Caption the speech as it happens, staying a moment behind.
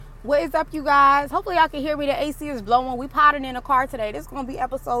What is up, you guys? Hopefully y'all can hear me. The AC is blowing. We potting in a car today. This is going to be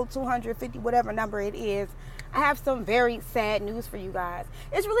episode 250, whatever number it is. I have some very sad news for you guys.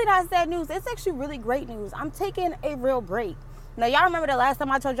 It's really not sad news. It's actually really great news. I'm taking a real break. Now, y'all remember the last time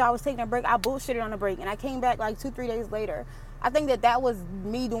I told y'all I was taking a break? I bullshitted on a break, and I came back like 2-3 days later. I think that was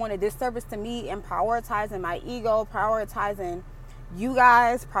me doing a disservice to me and prioritizing my ego, prioritizing you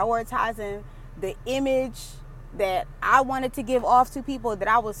guys, prioritizing the image that I wanted to give off to people, that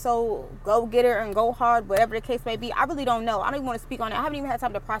I was so go-getter and go hard, whatever the case may be. I really don't know. I don't even want to speak on it. I haven't even had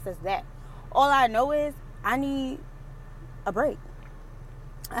time to process that. All I know is I need a break.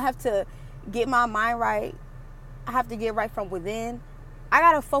 I have to get my mind right. I have to get right from within. I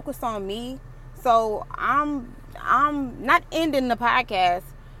got to focus on me. So I'm not ending the podcast,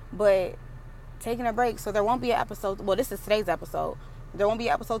 but taking a break. So there won't be an episode. Well, this is today's episode. There won't be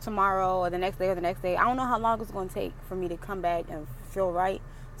an episode tomorrow or the next day or the next day. I don't know how long it's going to take for me to come back and feel right.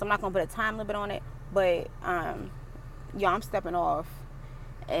 So I'm not going to put a time limit on it. But, I'm stepping off.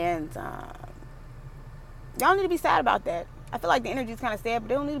 And y'all need to be sad about that. I feel like the energy is kind of sad, but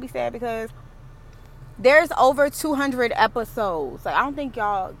they don't need to be sad because there's over 200 episodes. Like, I don't think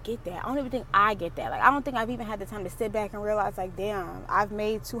y'all get that. I don't even think I get that. Like, I don't think I've even had the time to sit back and realize, like, damn, I've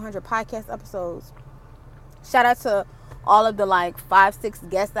made 200 podcast episodes. Shout out to all of the 5-6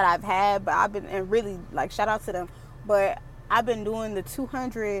 guests that I've had, but I've been, and really shout out to them, but I've been doing the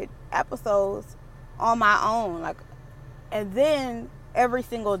 200 episodes on my own, and then every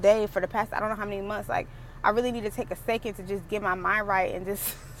single day for the past I don't know how many months. I really need to take a second to just get my mind right and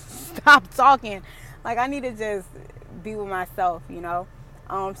just stop talking. I need to just be with myself, so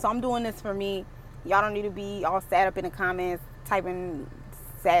I'm doing this for me. Y'all don't need to be all sad up in the comments typing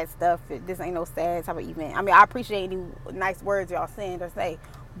sad stuff. This ain't no sad type of event. I mean, I appreciate any nice words y'all send or say,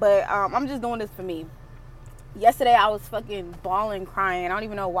 but I'm just doing this for me. Yesterday I was fucking bawling, crying. I don't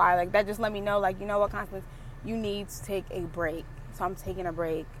even know why. That just let me know, you know what, Constance, you need to take a break. So I'm taking a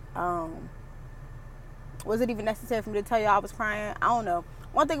break. Was it even necessary for me to tell you I was crying? I don't know.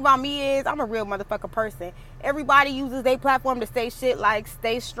 One thing about me is I'm a real motherfucker person. Everybody uses their platform to say shit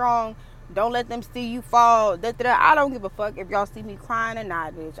stay strong. Don't let them see you fall. I don't give a fuck if y'all see me crying or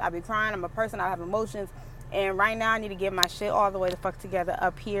not, bitch. I be crying. I'm a person. I have emotions. And right now I need to get my shit all the way the fuck together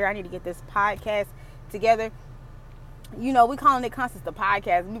up here. I need to get this podcast together. We calling it Constance the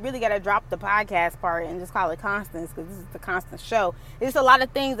podcast. We really got to drop the podcast part and just call it Constance because this is the Constance show. There's a lot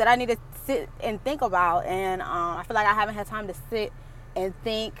of things that I need to sit and think about. And I feel like I haven't had time to sit and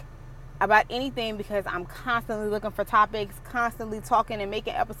think about anything because I'm constantly looking for topics, constantly talking and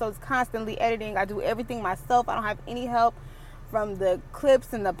making episodes, constantly editing. I do everything myself. I don't have any help, from the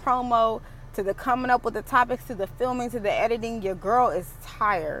clips and the promo to the coming up with the topics to the filming to the editing. Your girl is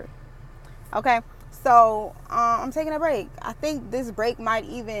tired. Okay, so I'm taking a break. I think this break might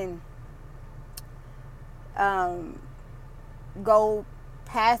even go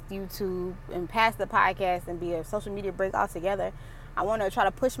past YouTube and past the podcast and be a social media break altogether. I want to try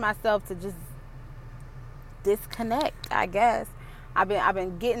to push myself to just disconnect, I guess. I've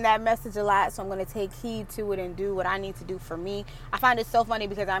been getting that message a lot, so I'm going to take heed to it and do what I need to do for me. I find it so funny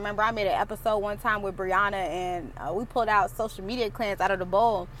because I remember I made an episode one time with Brianna, and we pulled out social media cleanse out of the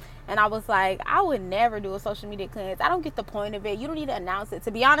bowl. And I was like, I would never do a social media cleanse. I don't get the point of it. You don't need to announce it.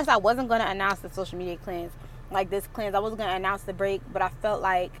 To be honest, I wasn't going to announce the social media cleanse, this cleanse. I wasn't going to announce the break, but I felt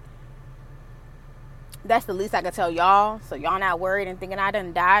like that's the least I could tell y'all, so y'all not worried and thinking I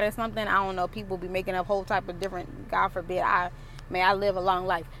done died or something. I don't know. People be making up whole type of different. God forbid. May I live a long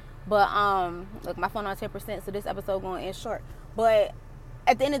life. But look, my phone on 10%, so this episode going to end short. But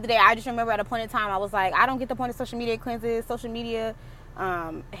at the end of the day, I just remember at a point in time I was like, I don't get the point of social media cleanses. Social media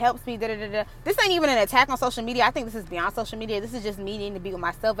helps me. This ain't even an attack on social media. I think this is beyond social media. This is just me needing to be with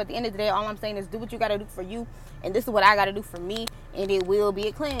myself. At the end of the day, all I'm saying is do what you got to do for you, and this is what I got to do for me, and it will be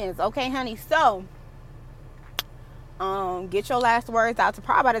a cleanse. Okay, honey. So get your last words out. To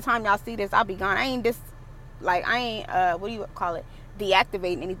probably by the time y'all see this, I'll be gone. I ain't what do you call it,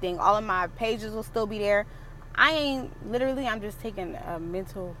 deactivating anything. All of my pages will still be there. I'm just taking a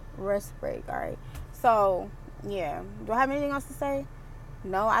mental rest break. All right, so yeah, do I have anything else to say?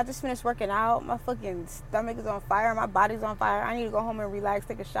 No, I just finished working out. My fucking stomach is on fire. My body's on fire. I need to go home and relax,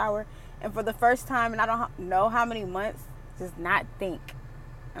 take a shower, and for the first time in I don't know how many months, just not think.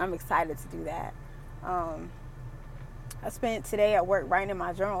 And I'm excited to do that. I spent today at work writing in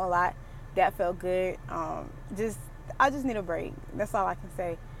my journal a lot. That felt good. I just need a break. That's all I can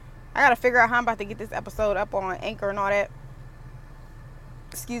say. I gotta figure out how I'm about to get this episode up on Anchor and all that.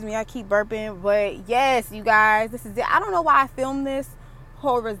 Excuse me, I keep burping, but yes, you guys, this is it. I don't know why I filmed this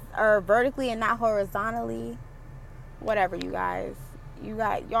vertically and not horizontally. Whatever, you guys. You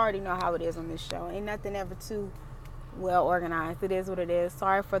already know how it is on this show. Ain't nothing ever too well organized. It is what it is.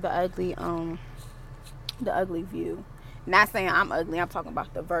 Sorry for the ugly view. Not saying I'm ugly. I'm talking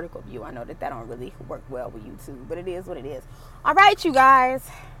about the vertical view. I know that don't really work well with YouTube, but it is what it is. All right, you guys.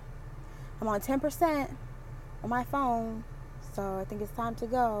 I'm on 10% on my phone, so I think it's time to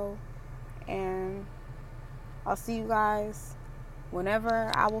go. And I'll see you guys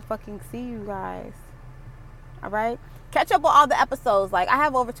whenever I will fucking see you guys. All right? Catch up with all the episodes. Like, I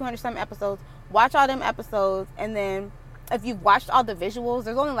have over 200-something episodes. Watch all them episodes, and then if you've watched all the visuals,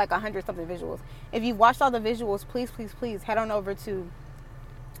 there's only like 100-something visuals. If you've watched all the visuals, please head on over to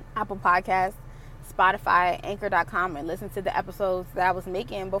Apple Podcasts, Spotify, Anchor.com, and listen to the episodes that I was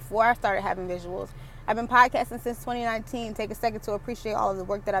making before I started having visuals. I've been podcasting since 2019. Take a second to appreciate all of the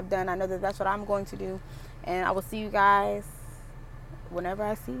work that I've done. I know that that's what I'm going to do. And I will see you guys whenever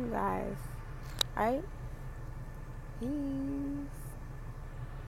I see you guys. All right? Peace.